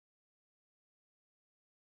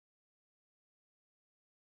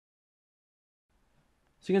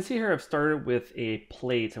So you can see here I've started with a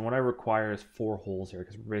plate, and what I require is 4 holes here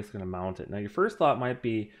because we're basically going to mount it. Now your first thought might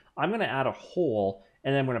be, I'm going to add a hole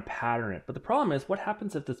and then I'm going to pattern it. But the problem is, what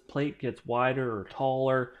happens if this plate gets wider or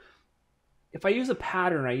taller? If I use a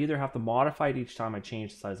pattern, I either have to modify it each time I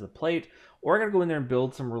change the size of the plate, or I got to go in there and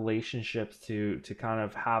build some relationships to kind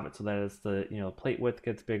of have it so that as the plate width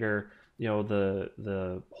gets bigger,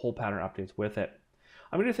 the hole pattern updates with it.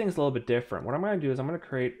 I'm going to do things a little bit different. What I'm going to do is I'm going to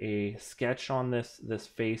create a sketch on this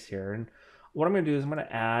face here, and what I'm going to do is I'm going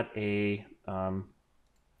to add a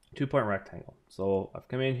 2-point rectangle. So I've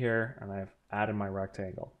come in here and I've added my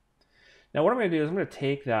rectangle. Now what I'm going to do is I'm going to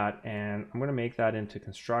take that and I'm going to make that into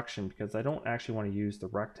construction because I don't actually want to use the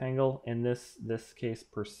rectangle in this case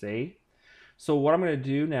per se. So what I'm going to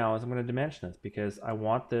do now is I'm going to dimension this because I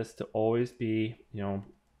want this to always be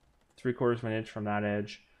 3/4 of an inch from that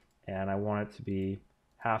edge, and I want it to be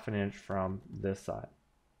 1/2 inch from this side.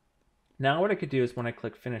 Now what I could do is when I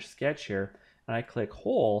click finish sketch here and I click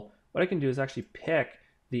hole, what I can do is actually pick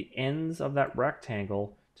the ends of that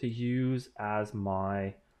rectangle to use as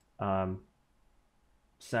my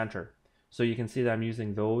center. So you can see that I'm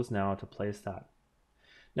using those now to place that.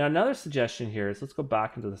 Now another suggestion here is let's go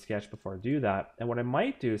back into the sketch before I do that. And what I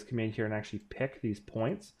might do is come in here and actually pick these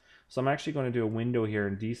points. So I'm actually going to do a window here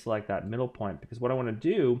and deselect that middle point because what I want to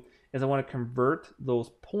do is I want to convert those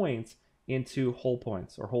points into hole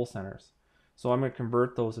points or hole centers. So I'm going to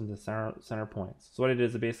convert those into center points. So what it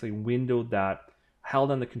is, I basically windowed that,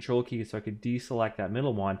 held on the control key so I could deselect that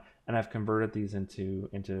middle one, and I've converted these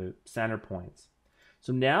into center points.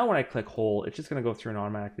 So now when I click hole, it's just going to go through and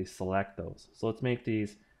automatically select those. So let's make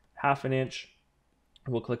these 1/2 inch.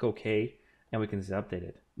 We'll click OK, and we can see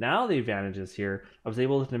updated. Now the advantages here, I was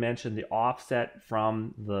able to dimension the offset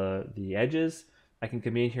from the edges. I can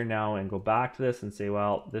come in here now and go back to this and say,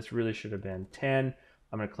 well, this really should have been 10.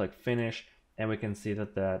 I'm going to click finish, and we can see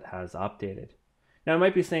that that has updated. Now I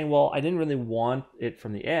might be saying, well, I didn't really want it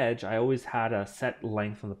from the edge. I always had a set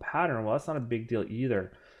length from the pattern. Well, that's not a big deal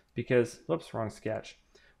either because, whoops, wrong sketch.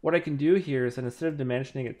 What I can do here is that instead of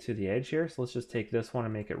dimensioning it to the edge here, so let's just take this one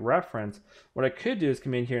and make it reference. What I could do is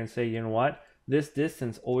come in here and say, you know what? This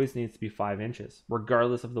distance always needs to be 5 inches,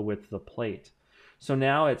 regardless of the width of the plate. So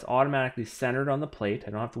now it's automatically centered on the plate.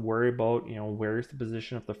 I don't have to worry about, where's the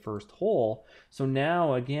position of the first hole. So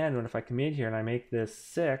now, again, if I come in here and I make this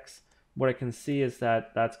 6, what I can see is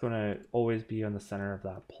that that's going to always be on the center of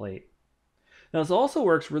that plate. Now, this also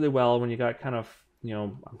works really well when you got kind of,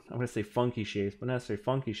 I'm going to say funky shapes, but not necessarily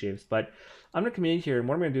funky shapes. But I'm going to come in here, and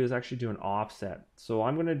what I'm going to do is actually do an offset. So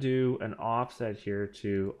I'm going to do an offset here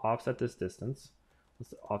to offset this distance.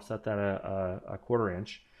 Let's offset that a 1/4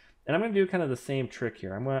 inch. And I'm going to do kind of the same trick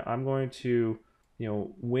here. I'm going to,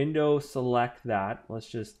 window select that. Let's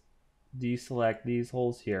just deselect these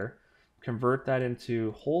holes here, convert that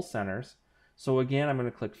into hole centers. So again, I'm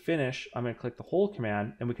going to click finish. I'm going to click the hole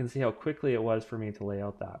command, and we can see how quickly it was for me to lay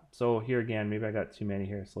out that. So here again, maybe I got too many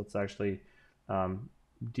here. So let's actually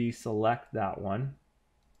deselect that one.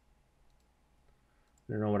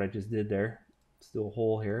 I don't know what I just did there. Let's do a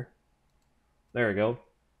hole here. There we go.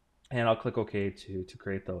 And I'll click OK to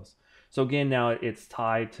create those. So again, now it's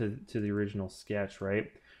tied to the original sketch, right?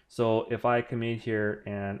 So if I come in here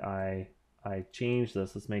and I change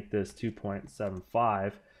this, let's make this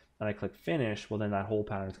 2.75, and I click finish, well then that whole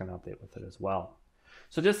pattern is going to update with it as well.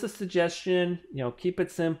 So just a suggestion, keep it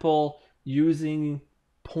simple, using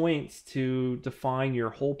points to define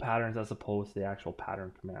your hole patterns as opposed to the actual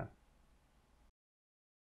pattern command.